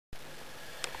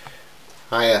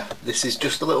Hiya, this is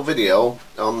just a little video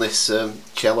on this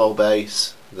cello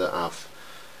bass that I've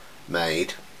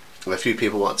made. A few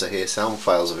people want to hear sound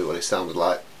files of it, what it sounded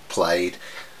like, played,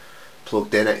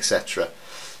 plugged in, etc.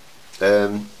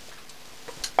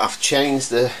 I've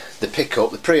changed the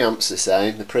pickup. The preamp's the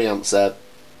same, the preamp's there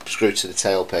screwed to the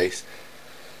tailpiece.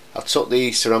 I've took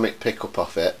the ceramic pickup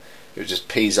off it, it was just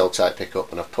piezo type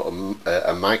pickup, and I've put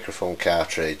a microphone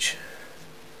cartridge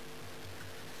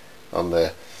on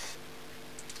the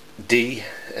D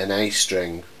and A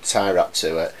string tie wrap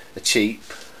to it, a cheap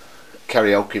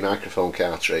karaoke microphone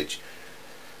cartridge,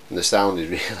 and the sound is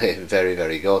really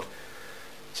very good,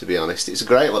 to be honest. It's a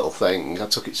great little thing. I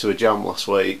took it to a jam last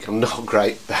week. I'm not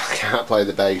great, I can't play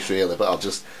the bass really, but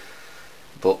just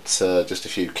a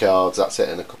few chords, that's it,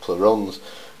 and a couple of runs.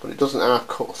 But it doesn't half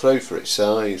cut through for its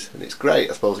size, and it's great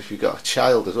I suppose if you've got a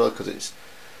child as well, because it's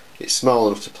small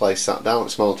enough to play sat down,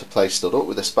 it's small enough to play stood up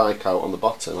with a spike out on the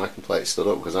bottom. I can play it stood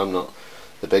up because I'm not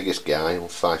the biggest guy, I'm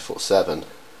 5'7".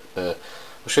 I'll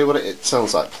show you what it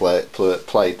sounds like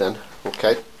played then.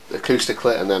 Okay,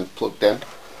 acoustically and then plugged in,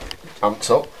 amped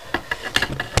up.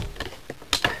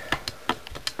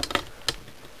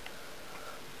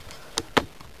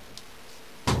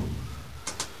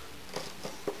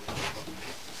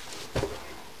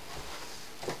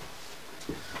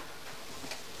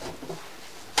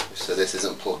 So this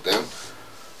isn't plugged in.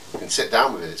 You can sit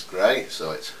down with it, it's great.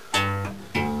 So it's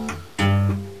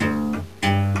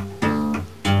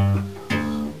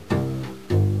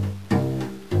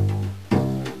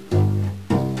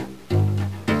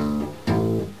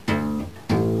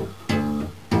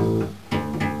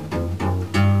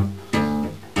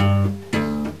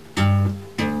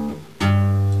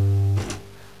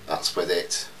that's with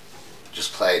it.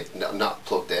 Just played, not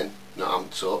plugged in, not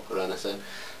amped up or anything.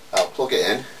 I'll plug it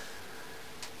in.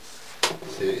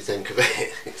 See what you think of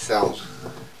it. It sounds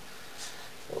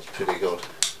pretty good.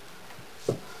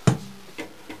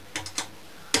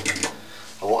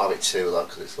 I won't have it too loud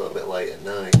because it's a little bit late at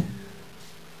night. And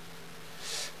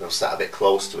I'm sat a bit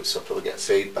close to it, so I'll probably get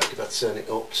feedback if I turn it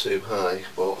up too high,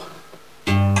 but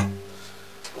I'll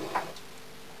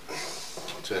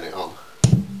turn it on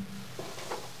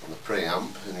the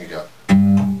preamp and you got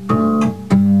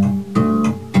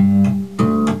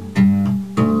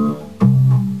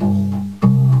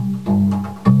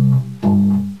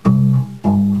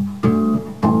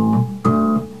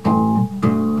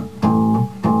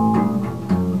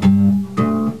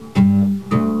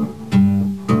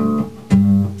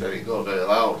very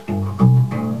loud.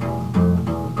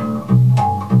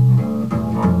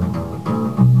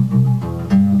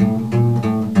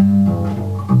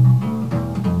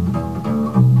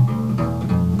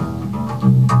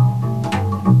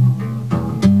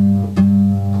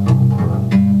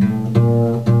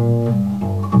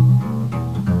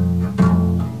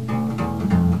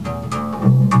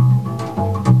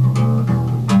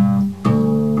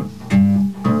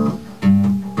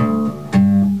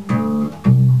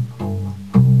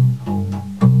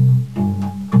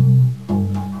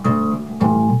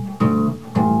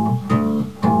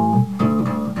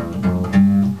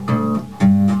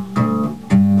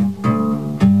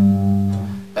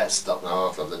 Stop now,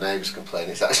 I've had the neighbours complain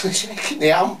it's actually shaking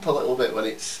the amp a little bit when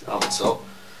it's amped up.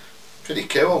 Pretty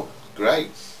cool,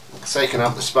 great. So you can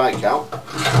have the spike out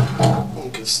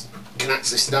and you can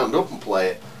actually stand up and play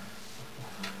it.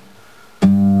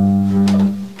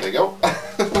 There you go.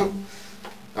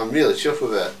 I'm really chuffed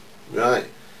with it. Right,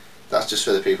 that's just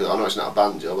for the people that, I know it's not a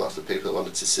banjo, but that's the people that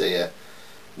wanted to see it.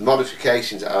 The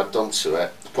modifications that I've done to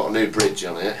it, put a new bridge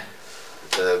on it,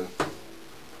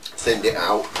 thinned it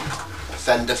out,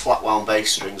 Fender flat wound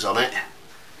bass strings on it.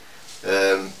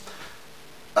 I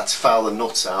had to file the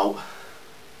nuts out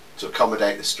to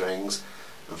accommodate the strings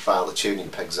and file the tuning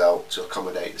pegs out to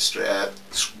accommodate the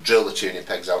drill the tuning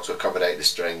pegs out to accommodate the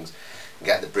strings and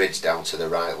get the bridge down to the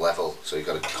right level so you've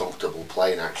got a comfortable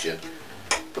playing action.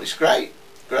 But it's great,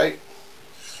 great.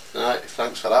 Alright,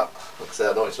 thanks for that. Like I say,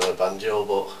 I know it's not a banjo,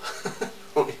 but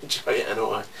I enjoy it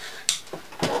anyway.